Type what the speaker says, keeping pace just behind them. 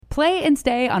play and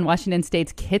stay on Washington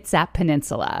State's Kitsap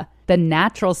Peninsula, the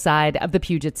natural side of the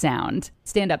Puget Sound.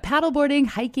 Stand-up paddleboarding,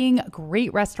 hiking,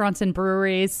 great restaurants and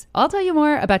breweries. I'll tell you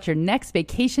more about your next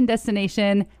vacation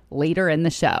destination later in the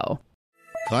show.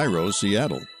 Cairo,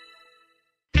 Seattle.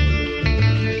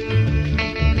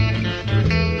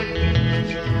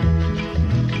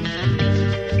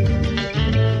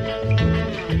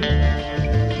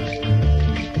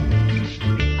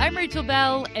 I'm Rachel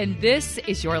Bell, and this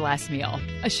is Your Last Meal,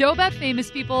 a show about famous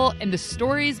people and the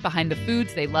stories behind the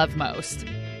foods they love most.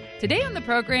 Today on the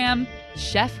program,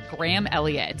 Chef Graham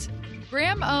Elliott.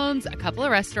 Graham owns a couple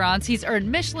of restaurants. He's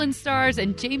earned Michelin stars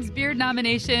and James Beard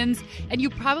nominations, and you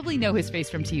probably know his face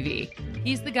from TV.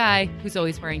 He's the guy who's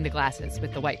always wearing the glasses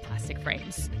with the white plastic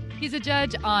frames. He's a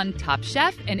judge on Top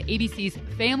Chef and ABC's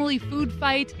Family Food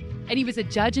Fight, and he was a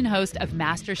judge and host of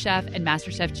MasterChef and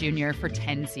MasterChef Junior for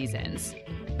 10 seasons.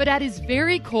 But at his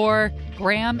very core,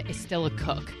 Graham is still a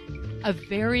cook, a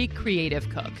very creative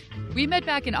cook. We met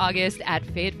back in August at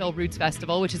Fayetteville Roots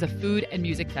Festival, which is a food and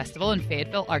music festival in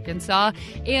Fayetteville, Arkansas,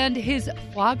 and his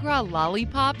foie gras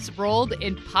lollipops rolled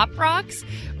in Pop Rocks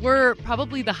were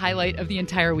probably the highlight of the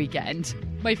entire weekend.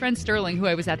 My friend Sterling, who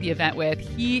I was at the event with,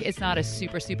 he is not a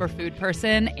super food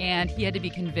person, and he had to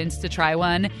be convinced to try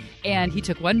one, and he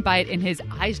took one bite and his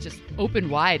eyes just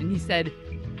opened wide, and he said,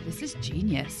 "This is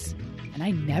genius." And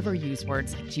I never use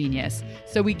words like genius.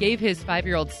 So we gave his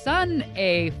 5-year-old son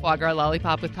a foie gras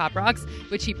lollipop with Pop Rocks,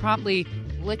 which he promptly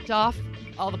licked off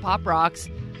all the Pop Rocks,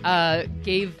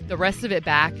 gave the rest of it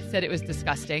back, said it was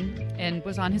disgusting, and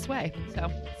was on his way. So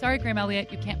sorry, Graham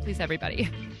Elliott, you can't please everybody.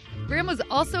 Graham was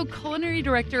also culinary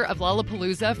director of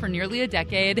Lollapalooza for nearly a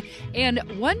decade, and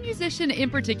one musician in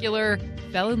particular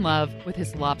fell in love with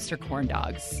his lobster corn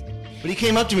dogs. But he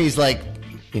came up to me, he's like,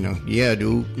 yeah,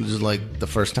 dude, this is like the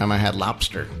first time I had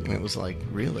lobster. And it was like,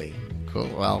 really? Cool.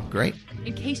 Well, great.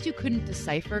 In case you couldn't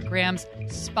decipher Graham's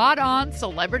spot-on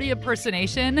celebrity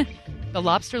impersonation, the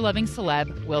lobster-loving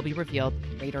celeb will be revealed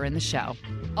later in the show.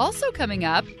 Also coming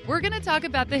up, we're going to talk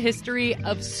about the history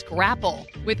of Scrapple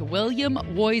with William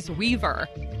Woys Weaver,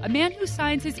 a man who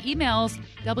signs his emails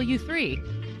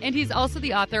W3. And he's also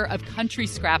the author of Country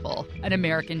Scrapple, an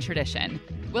American Tradition.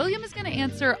 William is going to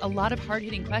answer a lot of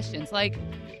hard-hitting questions like,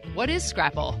 what is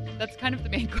Scrapple? That's kind of the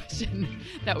main question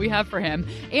that we have for him.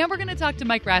 And we're going to talk to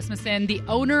Mike Rasmussen, the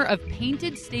owner of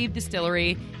Painted Stave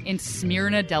Distillery in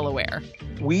Smyrna, Delaware.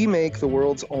 We make the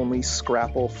world's only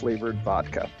Scrapple-flavored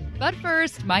vodka. But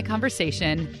first, my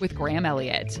conversation with Graham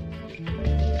Elliott.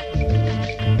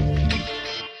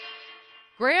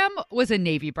 Graham was a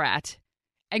Navy brat.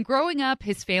 And growing up,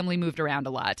 his family moved around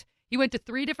a lot. He went to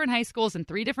 3 different high schools in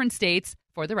 3 different states,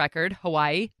 for the record,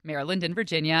 Hawaii, Maryland, and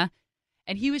Virginia.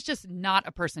 And he was just not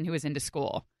a person who was into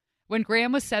school. When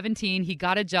Graham was 17, he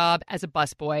got a job as a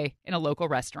busboy in a local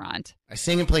restaurant. I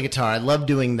sing and play guitar. I love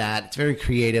doing that. It's very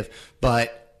creative,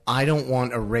 but I don't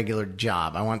want a regular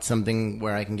job. I want something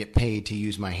where I can get paid to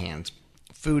use my hands.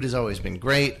 Food has always been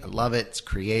great. I love it. It's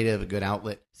creative, a good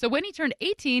outlet. So when he turned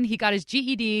 18, he got his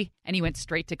GED and he went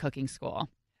straight to cooking school.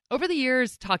 Over the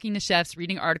years, talking to chefs,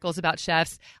 reading articles about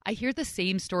chefs, I hear the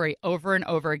same story over and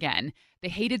over again. They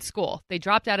hated school. They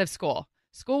dropped out of school.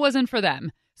 School wasn't for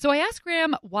them. So I asked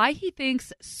Graham why he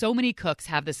thinks so many cooks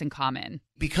have this in common.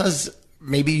 Because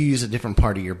maybe you use a different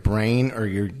part of your brain, or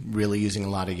you're really using a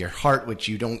lot of your heart, which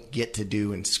you don't get to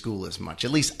do in school as much.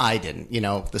 At least I didn't.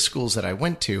 The schools that I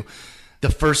went to, the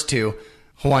first 2,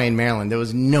 Hawaii and Maryland, there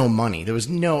was no money. There was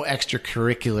no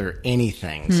extracurricular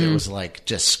anything. So it was like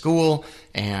just school,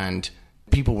 and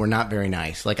people were not very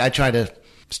nice. Like, I tried to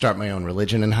start my own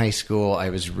religion in high school. I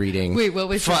was reading. Wait, what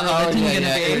was your religion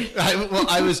going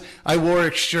to be? I wore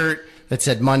a shirt that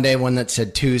said Monday, one that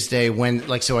said Tuesday,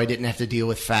 so I didn't have to deal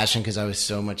with fashion because I was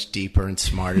so much deeper and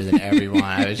smarter than everyone.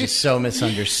 I was just so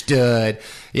misunderstood.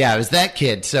 Yeah, I was that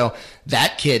kid. So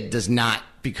that kid does not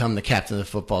become the captain of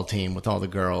the football team with all the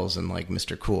girls and like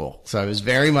Mr. Cool. So I was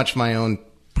very much my own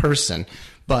person.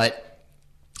 But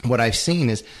what I've seen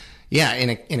is, yeah,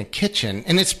 in a kitchen,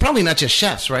 and it's probably not just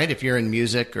chefs, right? If you're in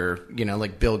music or,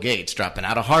 like Bill Gates dropping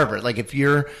out of Harvard, like if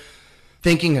you're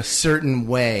thinking a certain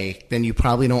way, then you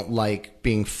probably don't like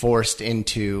being forced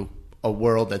into a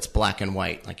world that's black and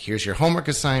white. Like, here's your homework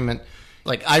assignment.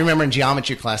 Like, I remember in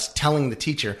geometry class telling the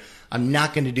teacher, I'm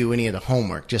not going to do any of the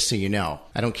homework, just so you know.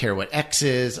 I don't care what X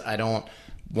is. I don't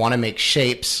want to make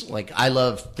shapes. Like, I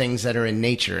love things that are in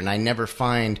nature, and I never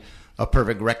find a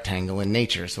perfect rectangle in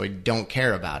nature, so I don't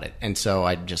care about it. And so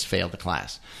I just failed the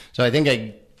class. So I think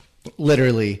I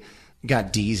literally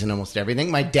got D's in almost everything.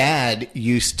 My dad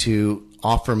used to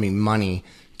offer me money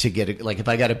to get it. Like if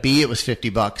I got a B, it was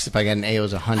 $50. If I got an A, it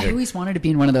was I $100. always wanted to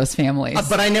be in one of those families.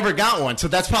 But I never got one, so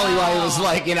that's probably why he was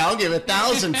like, I'll give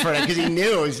 $1,000 for it, because he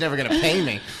knew he was never going to pay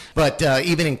me. But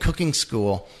even in cooking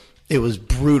school, it was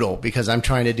brutal because I'm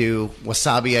trying to do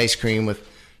wasabi ice cream with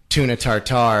tuna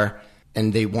tartare,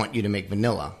 and they want you to make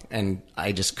vanilla, and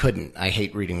I just couldn't. I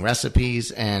hate reading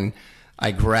recipes, and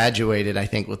I graduated, I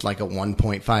think, with like a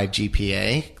 1.5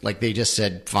 GPA. Like they just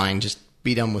said, fine, just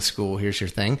be done with school. Here's your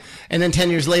thing. And then 10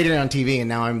 years later on TV, and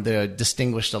now I'm the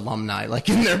distinguished alumni, like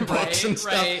in their books and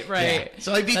stuff. Right. Yeah.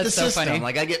 So I beat That's the so system. funny.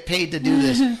 Like I get paid to do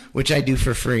this, which I do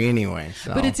for free anyway.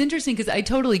 So. But it's interesting because I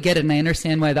totally get it, and I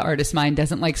understand why the artist mind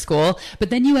doesn't like school.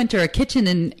 But then you enter a kitchen,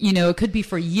 and it could be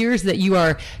for years that you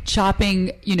are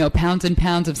chopping pounds and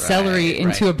pounds of celery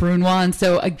into a brunoise. And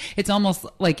so it's almost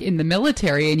like in the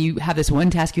military, and you have this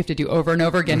one task you have to do over and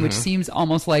over again, which seems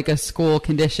almost like a school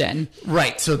condition.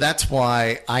 Right. So that's why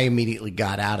I immediately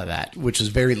got out of that, which was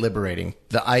very liberating.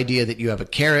 The idea that you have a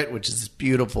carrot, which is this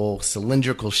beautiful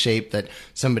cylindrical shape that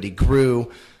somebody grew,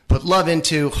 put love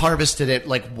into, harvested it.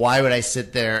 Like, why would I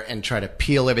sit there and try to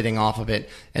peel everything off of it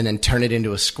and then turn it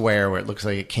into a square where it looks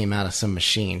like it came out of some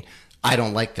machine? I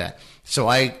don't like that. So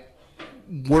I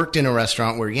worked in a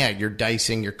restaurant where, you're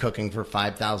dicing, you're cooking for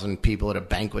 5,000 people at a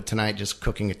banquet tonight, just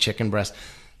cooking a chicken breast.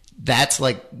 That's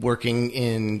like working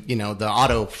in, the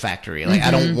auto factory. Like,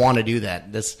 I don't want to do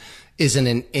that. This isn't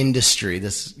an industry.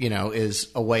 This,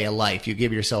 is a way of life. You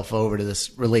give yourself over to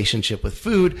this relationship with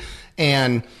food,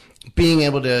 and being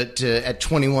able to at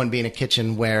 21 be in a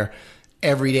kitchen where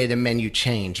every day the menu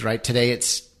changed, right? Today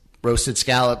it's roasted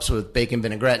scallops with bacon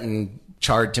vinaigrette and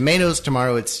charred tomatoes.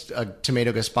 Tomorrow it's a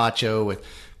tomato gazpacho with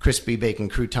crispy bacon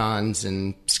croutons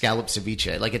and scallop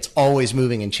ceviche. Like, it's always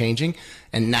moving and changing,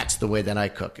 and that's the way that I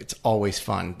cook. It's always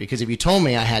fun, because if you told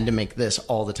me I had to make this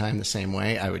all the time the same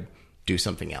way, I would do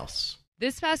something else.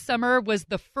 This past summer was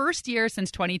the first year since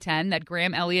 2010 that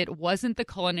Graham Elliott wasn't the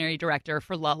culinary director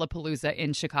for Lollapalooza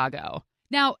in Chicago.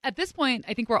 Now, at this point,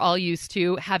 I think we're all used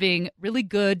to having really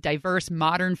good, diverse,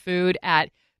 modern food at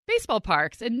baseball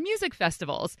parks and music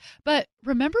festivals. But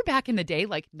remember back in the day,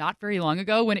 like not very long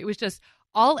ago, when it was just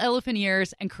all elephant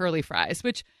ears and curly fries,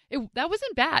 which that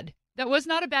wasn't bad. That was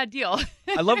not a bad deal.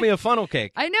 I love me a funnel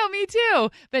cake. I know, me too.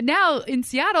 But now in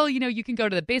Seattle, you can go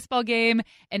to the baseball game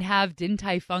and have Din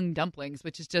Tai Fung dumplings,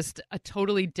 which is just a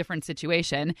totally different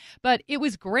situation. But it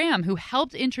was Graham who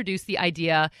helped introduce the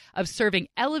idea of serving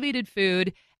elevated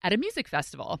food at a music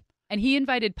festival. And he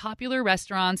invited popular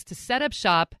restaurants to set up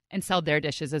shop and sell their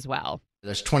dishes as well.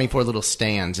 There's 24 little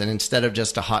stands, and instead of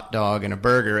just a hot dog and a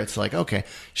burger, it's like, okay,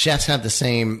 chefs have the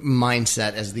same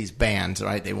mindset as these bands,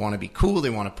 right? They want to be cool. They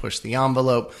want to push the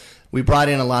envelope. We brought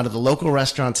in a lot of the local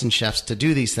restaurants and chefs to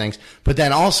do these things. But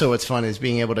then also what's fun is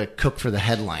being able to cook for the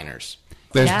headliners.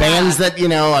 There's bands that,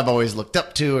 I've always looked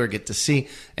up to or get to see,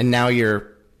 and now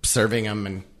you're serving them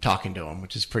and talking to them,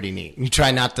 which is pretty neat. You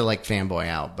try not to fanboy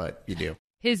out, but you do.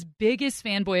 His biggest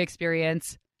fanboy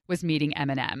experience was meeting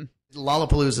Eminem.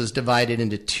 Lollapalooza is divided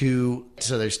into two,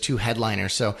 so there's two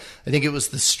headliners. So I think it was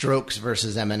the Strokes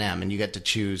versus Eminem, and you get to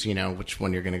choose, which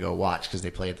one you're going to go watch because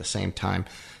they play at the same time.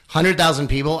 100,000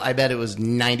 people, I bet it was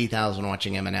 90,000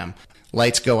 watching Eminem.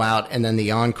 Lights go out, and then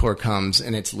the encore comes,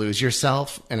 and it's Lose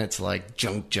Yourself, and it's like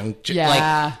junk, junk, junk.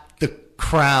 Yeah. Like, the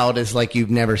crowd is like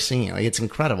you've never seen. Like, it's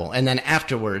incredible. And then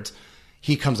afterwards,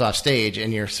 he comes off stage,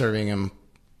 and you're serving him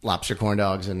lobster corn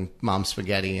dogs and mom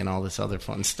spaghetti and all this other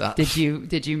fun stuff. Did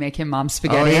you make him mom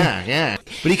spaghetti? Oh, yeah.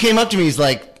 But he came up to me, he's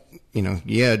like,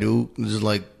 yeah, dude, this is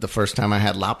like the first time I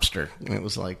had lobster. And it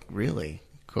was like, really?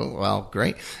 Cool. Well,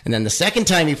 great. And then the second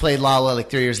time he played Lala,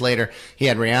 like 3 years later, he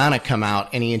had Rihanna come out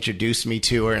and he introduced me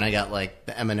to her, and I got like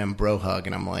the Eminem bro hug,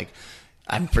 and I'm like,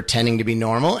 I'm pretending to be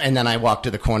normal, and then I walk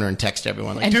to the corner and text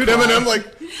everyone like, dude, Eminem, like,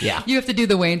 yeah. You have to do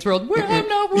the Wayne's World. Where I'm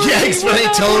not worried. Yeah,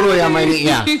 it's totally on my knee.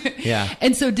 Yeah.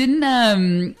 And so didn't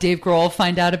Dave Grohl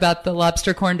find out about the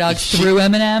lobster corn dogs through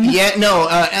Eminem? Yeah, no,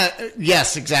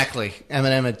 yes, exactly.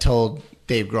 Eminem had told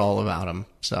Dave Grohl about him,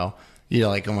 so you're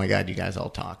like, oh my God, you guys all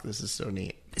talk. This is so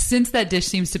neat. Since that dish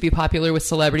seems to be popular with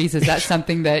celebrities, is that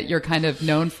something that you're kind of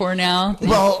known for now?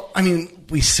 Well, I mean,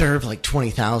 we serve like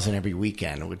 20,000 every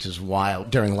weekend, which is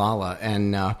wild during Lala.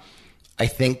 And I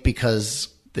think because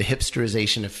the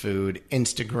hipsterization of food,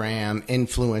 Instagram,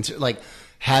 influencer, like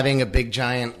having a big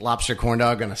giant lobster corn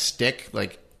dog on a stick,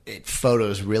 like it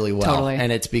photos really well. Totally.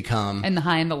 And it's become... And the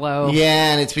high and the low.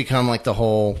 Yeah, and it's become like the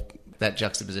whole, that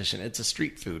juxtaposition. It's a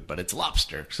street food, but it's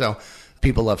lobster. So...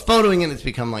 people love photoing, and it's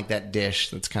become like that dish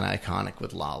that's kind of iconic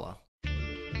with Lala.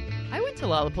 I went to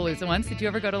Lollapalooza once. Did you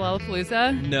ever go to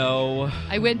Lollapalooza? No.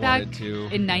 I went back to.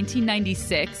 in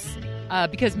 1996.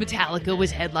 because Metallica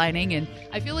was headlining, and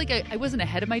I feel like I wasn't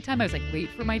ahead of my time. I was like late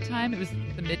for my time. It was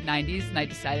the mid-90s, and I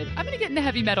decided I'm going to get into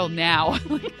heavy metal now,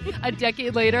 like a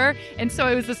decade later. And so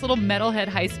I was this little metalhead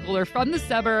high schooler from the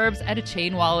suburbs. I had a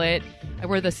chain wallet. I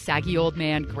wore the saggy old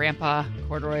man grandpa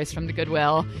corduroys from the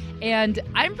Goodwill. And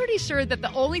I'm pretty sure that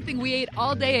the only thing we ate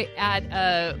all day at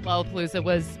Lollapalooza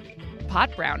was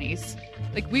pot brownies.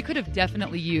 Like, we could have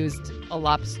definitely used a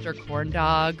lobster corn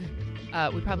dog.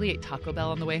 We probably ate Taco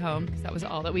Bell on the way home because that was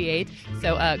all that we ate.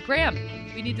 So, Graham,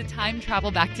 we need to time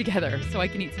travel back together so I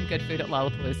can eat some good food at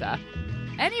Lollapalooza.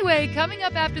 Anyway, coming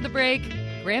up after the break,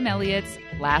 Graham Elliott's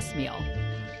last meal.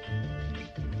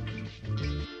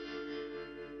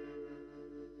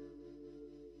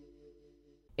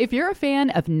 If you're a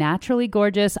fan of naturally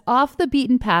gorgeous,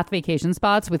 off-the-beaten-path vacation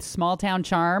spots with small-town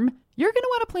charm, you're going to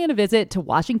want to plan a visit to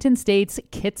Washington State's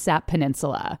Kitsap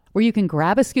Peninsula, where you can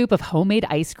grab a scoop of homemade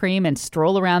ice cream and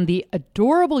stroll around the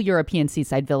adorable European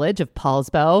seaside village of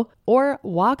Paulsbo, or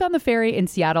walk on the ferry in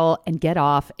Seattle and get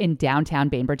off in downtown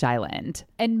Bainbridge Island.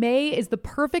 And May is the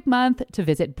perfect month to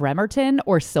visit Bremerton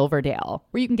or Silverdale,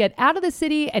 where you can get out of the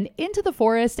city and into the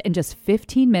forest in just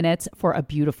 15 minutes for a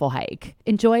beautiful hike.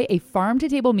 Enjoy a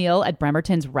farm-to-table meal at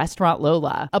Bremerton's Restaurant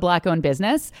Lola, a Black-owned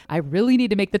business. I really need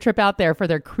to make the trip out there for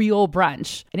their Creole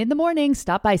brunch. And in the morning,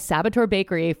 stop by Saboteur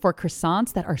Bakery for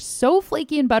croissants that are so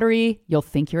flaky and buttery, you'll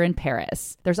think you're in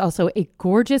Paris. There's also a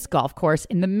gorgeous golf course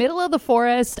in the middle of the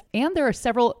forest, and there are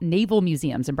several naval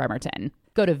museums in Bremerton.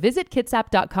 Go to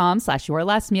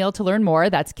visitkitsap.com/yourlastmeal to learn more.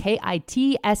 That's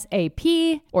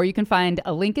KITSAP. Or you can find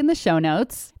a link in the show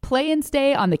notes. Play and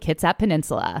stay on the Kitsap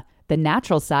Peninsula, the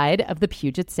natural side of the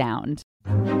Puget Sound.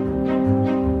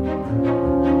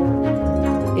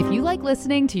 If you like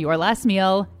listening to Your Last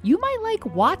Meal, you might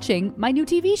like watching my new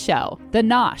TV show, The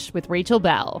Nosh with Rachel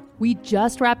Bell. We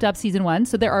just wrapped up season 1,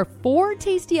 so there are 4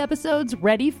 tasty episodes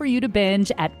ready for you to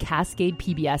binge at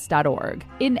CascadePBS.org.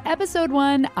 In episode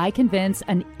 1, I convince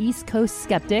an East Coast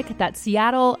skeptic that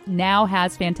Seattle now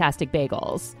has fantastic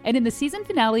bagels. And in the season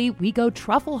finale, we go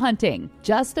truffle hunting,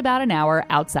 just about an hour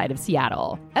outside of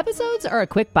Seattle. Episodes are a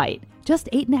quick bite, just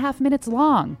 8.5 minutes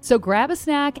long. So grab a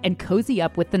snack and cozy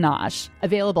up with The Nosh.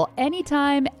 Available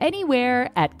anytime,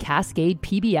 anywhere at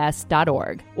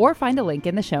CascadePBS.org, or find a link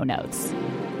in the show notes.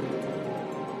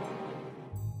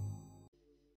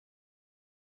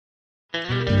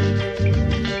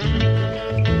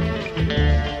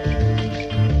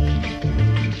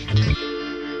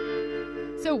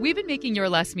 So we've been making Your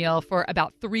Last Meal for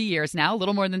about 3 years now, a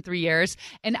little more than 3 years.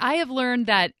 And I have learned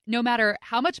that no matter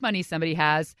how much money somebody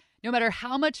has, no matter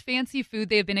how much fancy food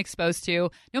they've been exposed to,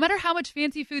 no matter how much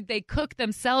fancy food they cook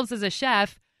themselves as a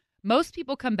chef, most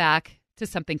people come back to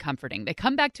something comforting. They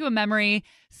come back to a memory,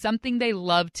 something they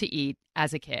loved to eat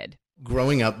as a kid.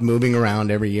 Growing up, moving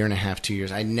around every year and a half, 2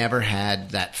 years, I never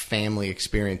had that family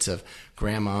experience of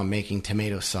grandma making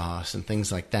tomato sauce and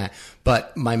things like that.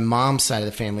 But my mom's side of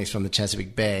the family is from the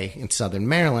Chesapeake Bay in southern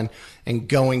Maryland, and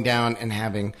going down and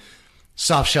having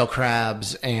soft shell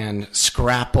crabs and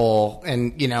scrapple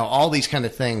and, you know, all these kind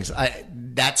of things.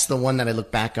 That's the one that I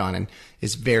look back on and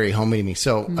is very homey to me.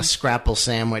 So a scrapple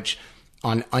sandwich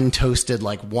on untoasted,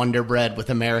 like, Wonder Bread with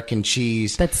American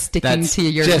cheese. That's sticking to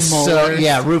your just molars. So,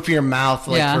 yeah, root your mouth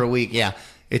for a week. Yeah,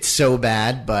 it's so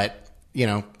bad, but, you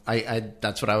know, I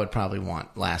that's what I would probably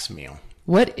want last meal.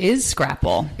 What is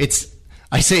scrapple?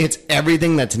 I say it's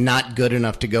everything that's not good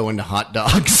enough to go into hot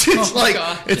dogs.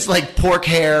 It's like pork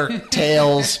hair,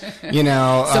 tails, you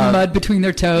know. Some mud between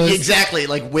their toes. Exactly,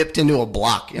 like whipped into a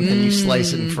block, and then you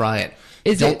slice it and fry it.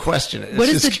 Don't question it. What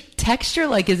is the texture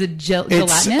like? Is it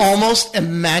gelatinous? It's almost,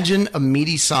 imagine a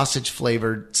meaty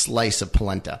sausage-flavored slice of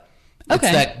polenta. Okay.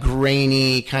 It's that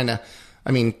grainy kind of,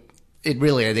 I mean, I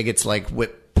think it's like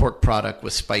whipped pork product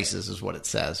with spices is what it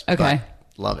says. Okay.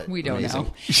 But love it. We don't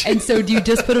know. And so do you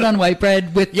just put it on white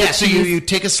bread with the so you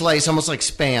take a slice, almost like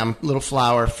Spam, little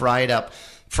flour, fry it up,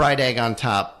 fried egg on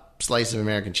top, slice of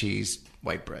American cheese,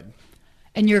 white bread.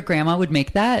 And your grandma would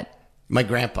make that? My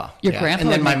grandpa. Your grandpa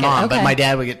and then would my make mom. it. Okay. But my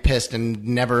dad would get pissed and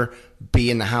never be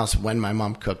in the house when my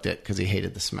mom cooked it because he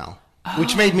hated the smell.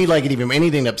 Which made me like it even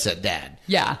anything to upset Dad.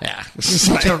 Yeah. Yeah. You're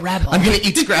such a rebel. I'm going to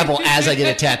eat Scrapple as I get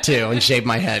a tattoo and shave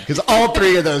my head because all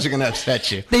 3 of those are going to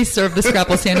upset you. They serve the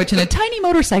Scrapple sandwich in a tiny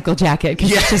motorcycle jacket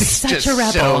because it's just such a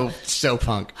rebel. So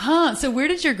punk. Huh. So where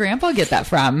did your grandpa get that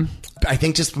from? I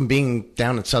think just from being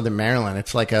down in southern Maryland.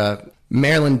 It's like a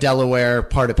Maryland, Delaware,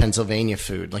 part of Pennsylvania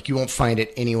food. Like, you won't find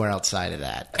it anywhere outside of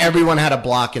that. Everyone had a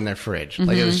block in their fridge.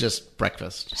 Like, it was just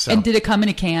breakfast. So. And did it come in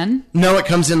a can? No, it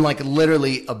comes in like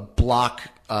literally a block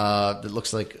that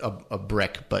looks like a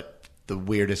brick, but the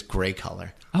weirdest gray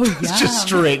color. Oh, yeah. It's just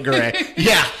straight gray.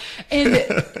 Yeah.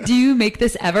 And do you make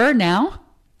this ever now?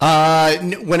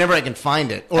 Whenever I can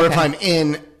find it. Or if I'm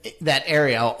in that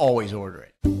area, I'll always order it.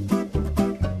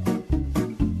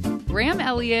 Graham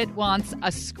Elliott wants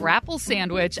a Scrapple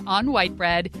sandwich on white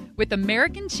bread with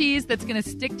American cheese that's going to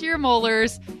stick to your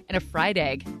molars and a fried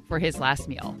egg for his last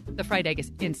meal. The fried egg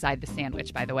is inside the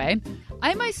sandwich, by the way.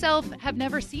 I myself have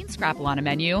never seen Scrapple on a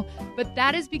menu, but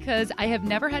that is because I have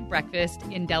never had breakfast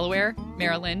in Delaware,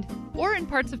 Maryland, or in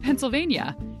parts of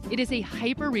Pennsylvania. It is a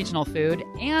hyper-regional food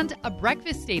and a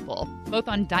breakfast staple, both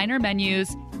on diner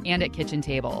menus and at kitchen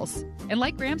tables. And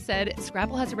like Graham said,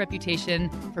 Scrapple has a reputation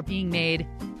for being made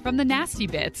from the nasty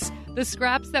bits, the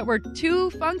scraps that were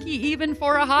too funky even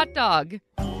for a hot dog.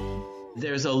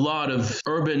 There's a lot of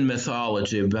urban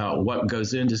mythology about what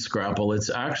goes into Scrapple. It's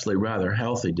actually rather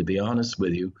healthy, to be honest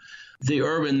with you. The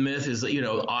urban myth is,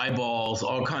 eyeballs,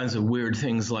 all kinds of weird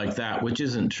things like that, which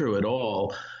isn't true at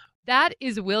all. That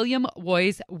is William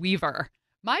Woys Weaver,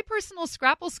 my personal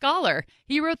Scrapple scholar.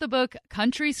 He wrote the book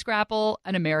Country Scrapple,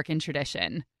 An American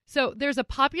Tradition. So there's a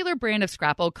popular brand of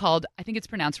Scrapple called, I think it's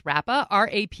pronounced Rapa,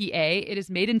 R-A-P-A. It is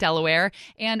made in Delaware.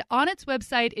 And on its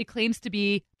website, it claims to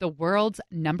be the world's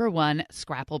 #1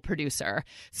 Scrapple producer.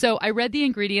 So I read the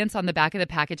ingredients on the back of the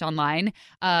package online.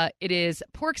 It is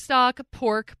pork stock,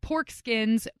 pork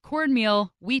skins,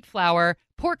 cornmeal, wheat flour,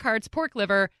 pork hearts, pork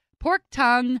liver, pork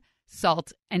tongue,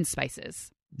 salt, and spices.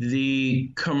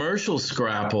 The commercial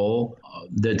Scrapple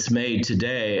that's made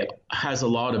today has a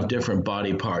lot of different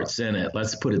body parts in it.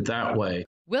 Let's put it that way.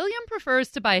 William prefers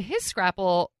to buy his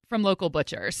Scrapple from local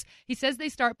butchers. He says they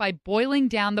start by boiling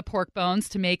down the pork bones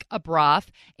to make a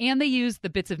broth, and they use the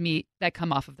bits of meat that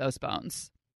come off of those bones.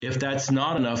 If that's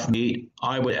not enough meat,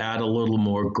 I would add a little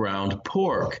more ground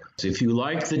pork. So if you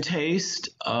like the taste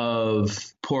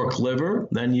of pork liver,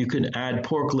 then you can add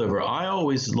pork liver. I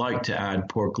always like to add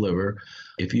pork liver.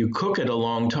 If you cook it a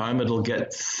long time, it'll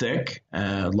get thick,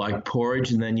 like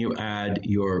porridge, and then you add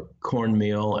your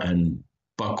cornmeal and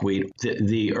buckwheat.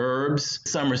 The herbs,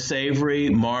 some are savory,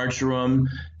 marjoram,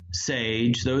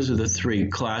 sage. Those are the 3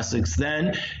 classics.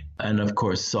 Then, and of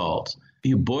course, salt.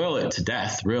 You boil it to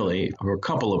death, really, for a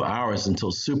couple of hours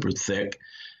until super thick,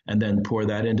 and then pour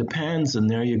that into pans, and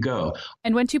there you go.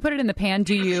 And once you put it in the pan,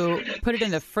 do you put it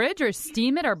in the fridge or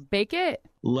steam it or bake it?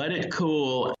 Let it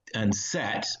cool and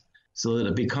set so that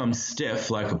it becomes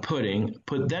stiff like a pudding.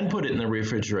 Then put it in the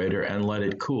refrigerator and let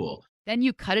it cool. Then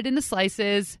you cut it into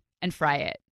slices and fry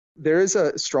it. There is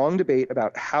a strong debate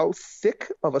about how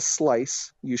thick of a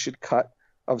slice you should cut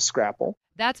of Scrapple.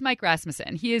 That's Mike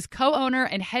Rasmussen. He is co-owner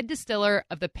and head distiller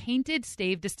of the Painted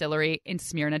Stave Distillery in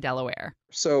Smyrna, Delaware.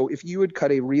 So if you would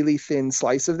cut a really thin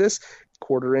slice of this,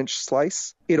 1/4-inch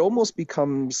slice, it almost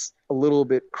becomes a little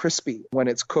bit crispy when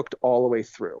it's cooked all the way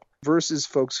through, versus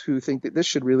folks who think that this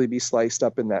should really be sliced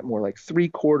up in that more like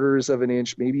 3/4 of an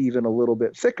inch, maybe even a little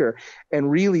bit thicker, and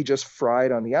really just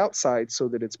fried on the outside so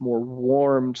that it's more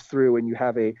warmed through and you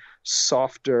have a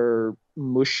softer,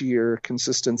 mushier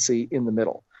consistency in the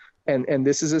middle. And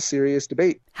this is a serious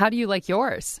debate. How do you like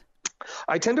yours?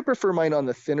 I tend to prefer mine on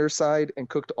the thinner side and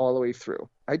cooked all the way through.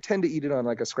 I tend to eat it on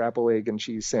like a Scrapple egg and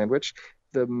cheese sandwich.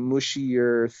 The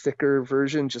mushier, thicker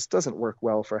version just doesn't work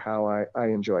well for how I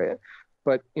enjoy it.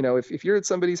 But, if you're at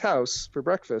somebody's house for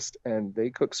breakfast and they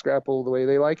cook Scrapple the way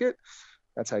they like it,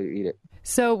 that's how you eat it.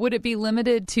 So would it be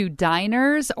limited to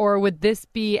diners, or would this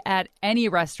be at any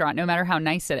restaurant, no matter how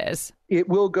nice it is? It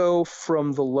will go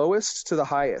from the lowest to the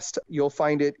highest. You'll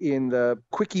find it in the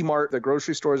Quickie Mart, the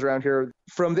grocery stores around here.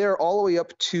 From there all the way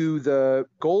up to the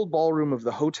Gold Ballroom of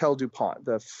the Hotel DuPont,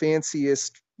 the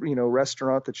fanciest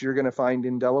restaurant that you're going to find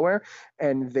in Delaware.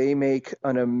 And they make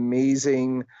an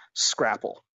amazing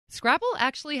Scrapple. Scrapple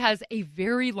actually has a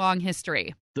very long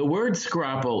history. The word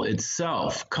Scrapple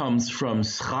itself comes from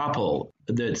Schrappel,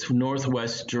 that's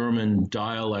Northwest German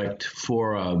dialect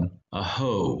for a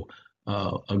hoe,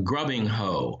 a grubbing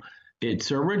hoe.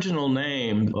 Its original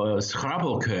name,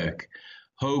 Schrappelkök,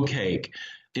 hoe cake.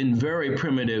 In very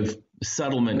primitive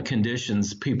settlement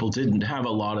conditions, people didn't have a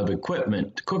lot of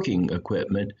equipment, cooking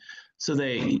equipment, so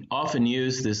they often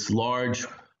used this large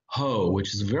hoe,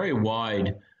 which is a very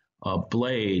wide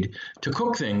blade, to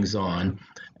cook things on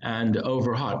and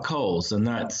over hot coals. And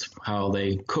that's how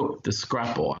they cooked the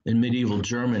Scrapple in medieval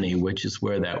Germany, which is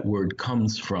where that word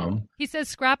comes from. He says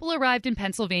Scrapple arrived in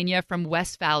Pennsylvania from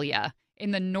Westphalia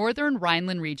in the northern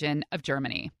Rhineland region of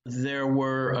Germany. There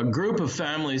were a group of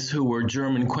families who were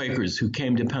German Quakers who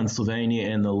came to Pennsylvania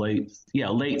in the late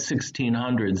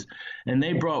 1600s, and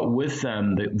they brought with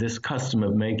them this custom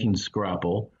of making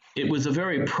Scrapple. It was a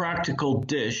very practical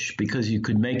dish because you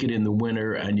could make it in the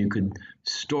winter and you could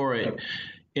store it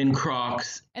in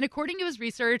crocks. And according to his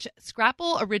research,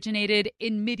 Scrapple originated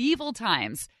in medieval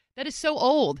times. That is so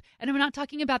old. And I'm not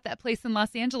talking about that place in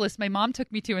Los Angeles my mom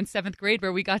took me to in 7th grade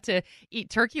where we got to eat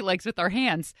turkey legs with our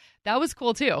hands. That was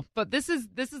cool too. But this is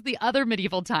the other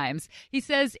medieval times. He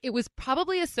says it was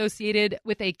probably associated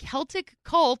with a Celtic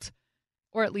cult,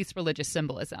 or at least religious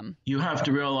symbolism. You have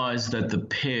to realize that the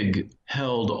pig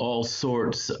held all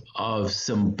sorts of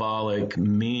symbolic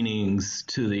meanings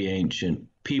to the ancient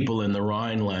people in the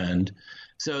Rhineland.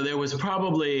 So there was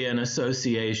probably an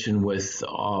association with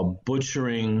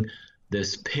butchering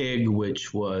this pig,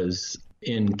 which was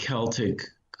in Celtic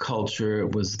culture.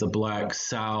 It was the black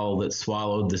sow that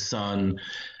swallowed the sun,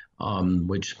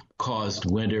 which caused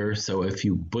winter. So if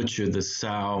you butcher the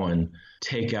sow and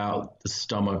take out the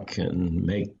stomach and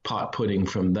make pot pudding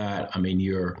from that, I mean,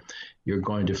 you're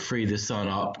going to free the sun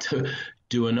up to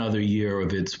do another year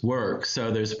of its work.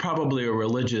 So there's probably a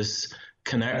religious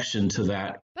connection to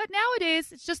that. But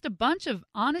nowadays, it's just a bunch of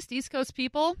honest East Coast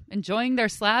people enjoying their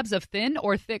slabs of thin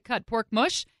or thick-cut pork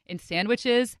mush in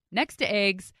sandwiches, next to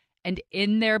eggs, and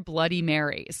in their Bloody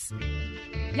Marys.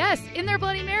 Yes, in their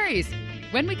Bloody Marys.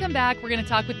 When we come back, we're going to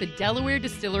talk with the Delaware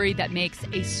distillery that makes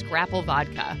a Scrapple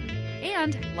vodka.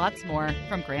 And lots more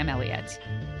from Graham Elliott.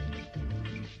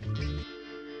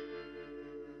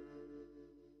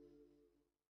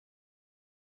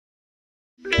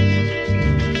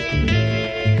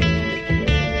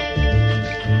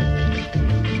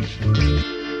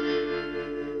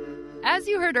 As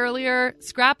you heard earlier,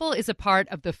 Scrapple is a part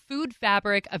of the food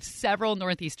fabric of several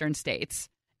northeastern states.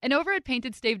 And over at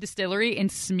Painted Stave Distillery in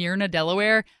Smyrna,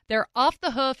 Delaware, their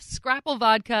off-the-hoof Scrapple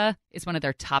vodka is one of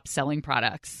their top-selling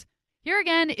products. Here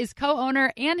again is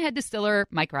co-owner and head distiller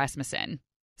Mike Rasmussen.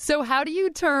 So how do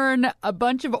you turn a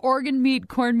bunch of organ meat,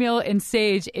 cornmeal, and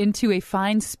sage into a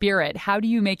fine spirit? How do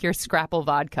you make your Scrapple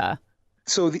vodka?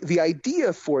 So the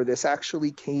idea for this actually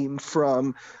came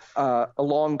from a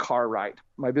long car ride.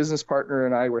 My business partner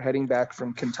and I were heading back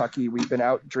from Kentucky. We've been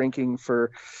out drinking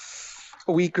for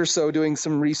a week or so doing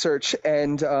some research,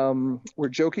 and we're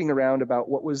joking around about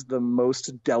what was the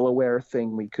most Delaware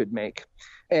thing we could make.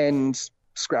 And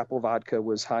Scrapple vodka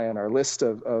was high on our list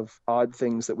of odd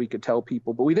things that we could tell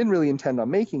people, but we didn't really intend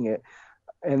on making it.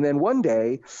 And then one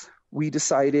day we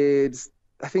decided,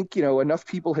 I think, enough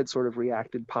people had sort of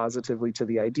reacted positively to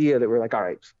the idea that we're like, all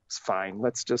right, it's fine.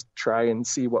 Let's just try and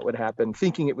see what would happen,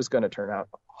 thinking it was going to turn out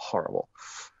horrible.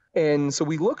 And so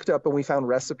we looked up and we found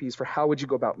recipes for how would you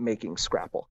go about making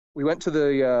Scrapple. We went to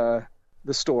the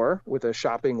store with a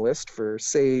shopping list for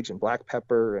sage and black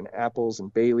pepper and apples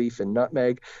and bay leaf and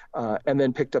nutmeg, and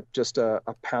then picked up just a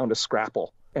pound of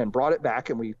Scrapple and brought it back,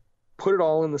 and we put it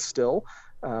all in the still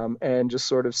and just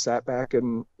sort of sat back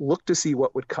and looked to see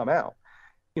what would come out.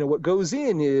 What goes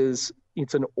in is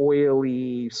it's an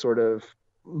oily sort of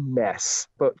mess,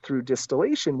 but through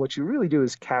distillation, what you really do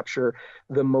is capture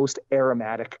the most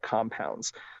aromatic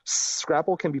compounds.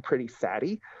 Scrapple can be pretty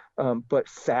fatty, but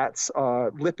fats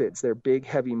are lipids. They're big,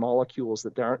 heavy molecules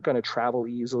that aren't going to travel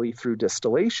easily through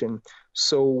distillation.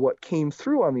 So what came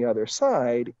through on the other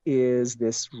side is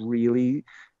this really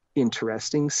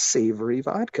interesting, savory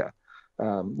vodka.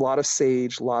 A lot of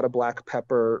sage, a lot of black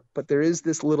pepper, but there is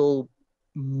this little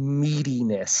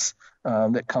meatiness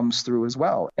that comes through as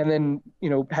well. And then,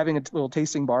 having a little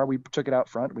tasting bar, we took it out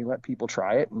front, we let people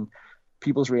try it, and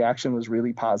people's reaction was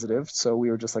really positive. So we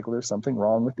were just like, well, there's something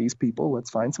wrong with these people. Let's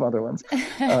find some other ones.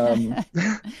 The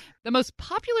most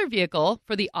popular vehicle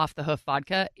for the off-the-hoof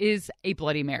vodka is a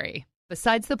Bloody Mary.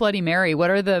 Besides the Bloody Mary, what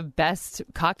are the best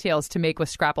cocktails to make with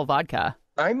Scrapple vodka?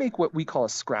 I make what we call a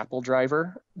Scrapple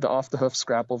driver, the off-the-hoof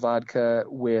Scrapple vodka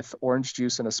with orange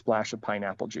juice and a splash of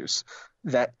pineapple juice.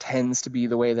 That tends to be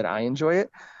the way that I enjoy it.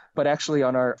 But actually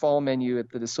on our fall menu at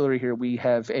the distillery here, we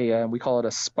have we call it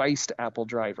a spiced apple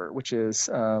driver, which is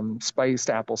spiced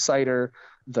apple cider,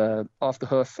 the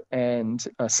off-the-hoof, and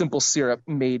a simple syrup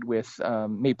made with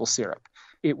maple syrup.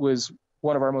 It was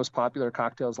one of our most popular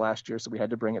cocktails last year, so we had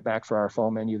to bring it back for our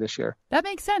fall menu this year. That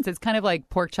makes sense. It's kind of like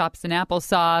pork chops and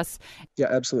applesauce. Yeah,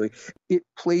 absolutely. It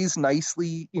plays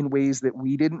nicely in ways that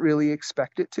we didn't really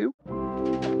expect it to.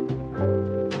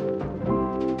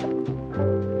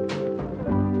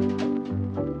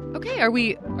 Okay, are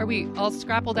we all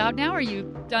scrappled out now? Are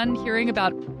you done hearing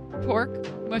about pork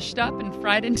mushed up and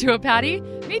fried into a patty?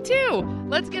 Me too.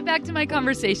 Let's get back to my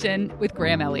conversation with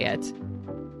Graham Elliott.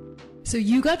 So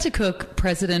you got to cook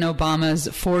President Obama's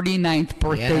 49th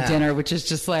birthday dinner, which is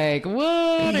just like,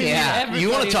 what? Yeah,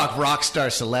 you want to talk rock star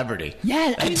celebrity.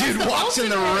 Yeah. That dude walks in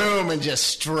the room and just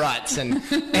struts, and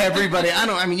everybody,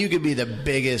 you could be the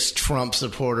biggest Trump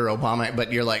supporter, Obama,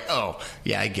 but you're like, oh,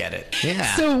 yeah, I get it.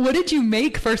 Yeah. So what did you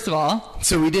make, first of all?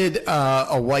 So we did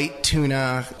a white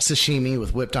tuna sashimi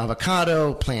with whipped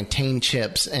avocado, plantain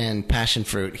chips, and passion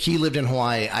fruit. He lived in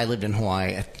Hawaii. I lived in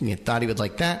Hawaii. I thought he would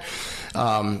like that.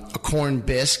 A corn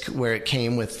bisque where it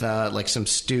came with like some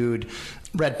stewed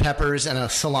red peppers and a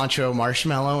cilantro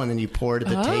marshmallow, and then you pour it at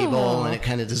the table and it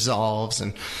kind of dissolves,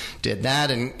 and did that.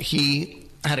 And he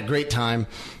had a great time.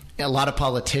 A lot of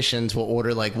politicians will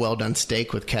order like well done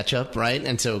steak with ketchup, right?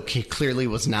 And so he clearly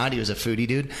was not. He was a foodie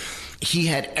dude. He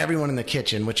had everyone in the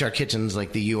kitchen, which our kitchen's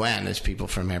like the UN. There's people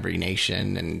from every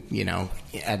nation, and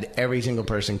had every single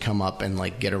person come up and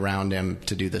like get around him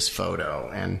to do this photo,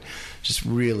 and just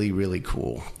really, really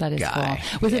cool. That is guy.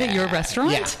 cool. Was it at your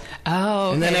restaurant? Yeah. Oh,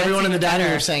 okay. And then everyone in the dining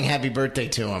room better. saying happy birthday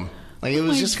to him. Like, it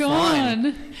was just God.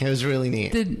 fun. It was really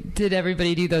neat. Did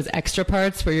everybody do those extra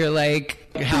parts where you're like,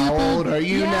 how old are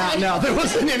you now? No, there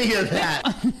wasn't any of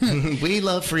that. We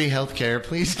love free health care.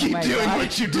 Please keep doing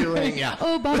what you're doing. Yeah.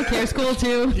 Oh, Obamacare's cool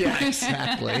too. Yeah,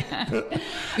 exactly.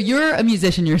 You're a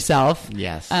musician yourself.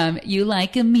 Yes. You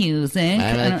like music.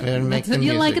 I like to make the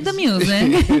you music. like the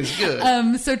music. It's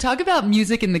good. So talk about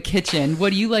music in the kitchen.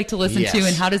 What do you like to listen to,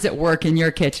 and how does it work in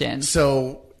your kitchen?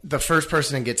 So the first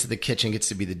person that gets to the kitchen gets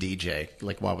to be the DJ,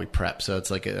 like while we prep. So it's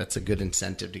like that's a good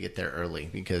incentive to get there early,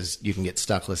 because you can get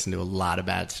stuck listening to a lot of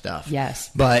bad stuff.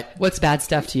 Yes. But what's bad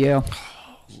stuff to you?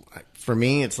 for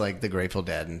me, it's like the Grateful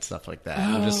Dead and stuff like that.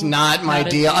 I'm just not my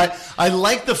deal. I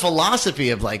like the philosophy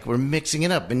of like we're mixing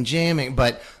it up and jamming,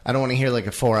 but I don't want to hear like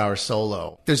a 4-hour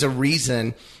solo. There's a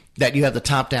reason that you have the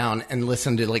top down and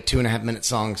listen to like 2.5-minute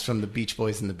songs from the Beach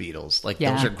Boys and the Beatles. Like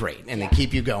those are great and they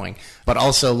keep you going. But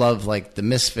also love like the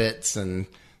Misfits and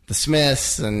the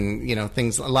Smiths and, you know,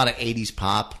 things, a lot of 80s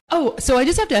pop. Oh, so I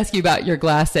just have to ask you about your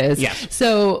glasses. Yes.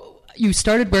 So you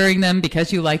started wearing them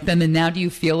because you like them, and now do you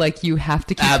feel like you have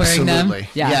to keep wearing them? Absolutely.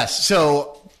 Yeah. Yes.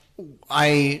 So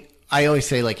I always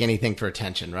say like anything for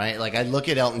attention, right? Like I look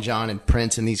at Elton John and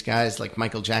Prince and these guys like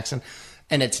Michael Jackson,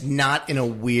 and it's not in a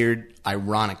weird,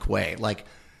 ironic way. Like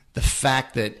the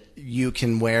fact that you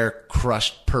can wear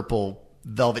crushed purple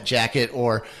velvet jacket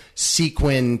or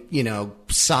sequin, you know,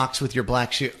 socks with your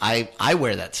black shoe. I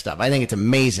wear that stuff. I think it's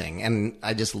amazing. And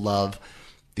I just love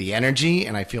the energy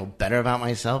and I feel better about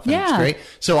myself. And it's great.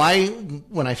 So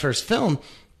when I first filmed,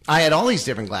 I had all these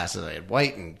different glasses. I had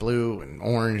white and blue and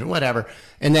orange and whatever.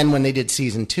 And then when they did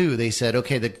season 2, they said,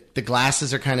 okay, the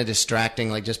glasses are kind of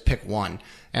distracting. Like just pick one.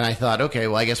 And I thought, okay,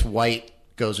 well, I guess white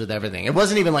goes with everything. It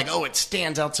wasn't even like, oh, it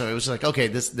stands out. So it was like, okay,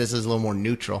 this is a little more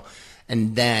neutral.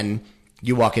 And then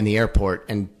you walk in the airport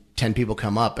and 10 people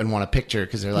come up and want a picture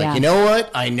because they're like, you know what?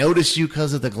 I noticed you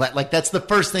because of the glass. Like that's the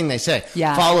first thing they say.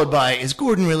 Yeah. Followed by, is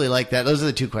Gordon really like that? Those are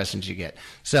the two questions you get.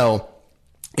 So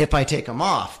if I take them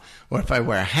off or if I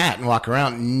wear a hat and walk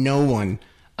around, no one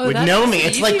would know me.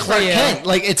 It's like Clark Kent.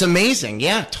 Like it's amazing.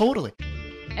 Yeah, totally.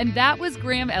 And that was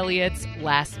Graham Elliott's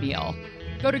last meal.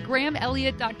 Go to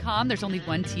GrahamElliott.com. There's only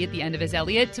one T at the end of his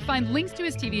Elliott to find links to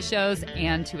his TV shows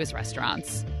and to his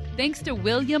restaurants. Thanks to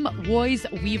William Woys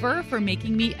Weaver for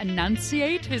making me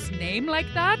enunciate his name like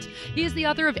that. He is the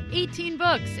author of 18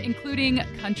 books, including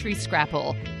Country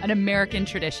Scrapple, an American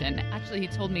tradition. Actually, he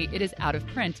told me it is out of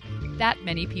print. That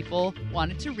many people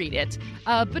wanted to read it.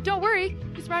 But don't worry,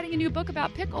 he's writing a new book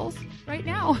about pickles right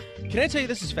now. Can I tell you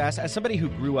this is fast? As somebody who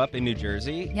grew up in New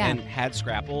Jersey and had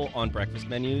Scrapple on breakfast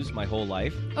menus my whole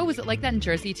life. Oh, was it like that in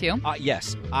Jersey too?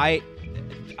 Yes.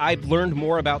 I've learned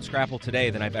more about Scrapple today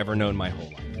than I've ever known my whole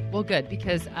life. Well, good,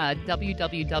 because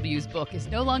WWW's book is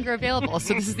no longer available,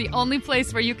 so this is the only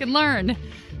place where you can learn.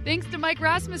 Thanks to Mike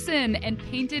Rasmussen and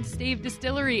Painted Stave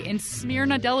Distillery in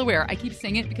Smyrna, Delaware. I keep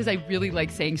saying it because I really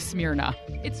like saying Smyrna.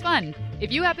 It's fun.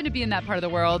 If you happen to be in that part of the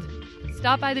world,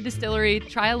 stop by the distillery,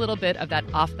 try a little bit of that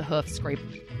off-the-hoof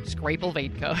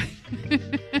Scrapelvaitco.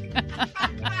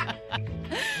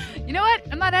 You know what?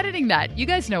 I'm not editing that. You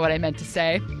guys know what I meant to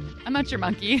say. I'm not your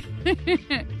monkey.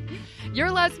 Your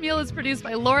Last Meal is produced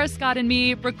by Laura Scott and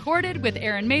me, recorded with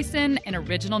Aaron Mason, and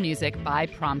original music by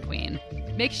Prom Queen.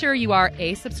 Make sure you are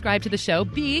A, subscribed to the show,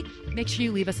 B, make sure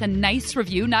you leave us a nice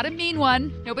review, not a mean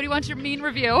one. Nobody wants your mean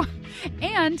review.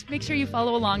 And make sure you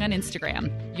follow along on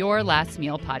Instagram, Your Last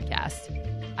Meal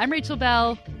Podcast. I'm Rachel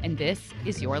Bell, and this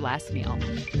is Your Last Meal.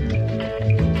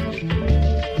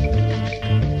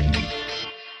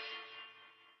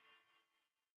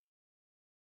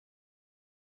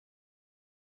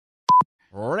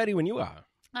 Ready when you are.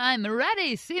 I'm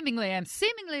ready. I'm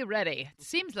seemingly ready. It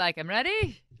seems like I'm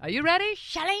ready. Are you ready,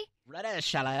 Shelley? Ready,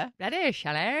 Shelley. Ready,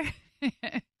 Shelley.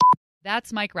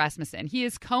 That's Mike Rasmussen. He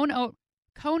is cone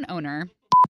owner.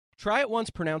 Try it once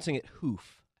pronouncing it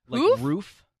hoof. Like Hoof?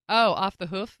 roof. Oh, off the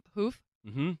hoof? Hoof?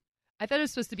 Mm-hmm. I thought it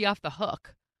was supposed to be off the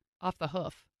hook. Off the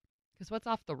hoof. Because what's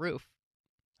off the roof?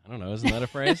 I don't know. Isn't that a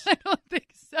phrase? I don't think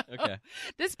so. Okay.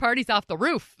 This party's off the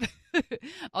roof.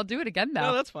 I'll do it again, though.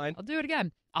 No, that's fine. I'll do it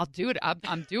again. I'll do it.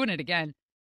 I'm doing it again.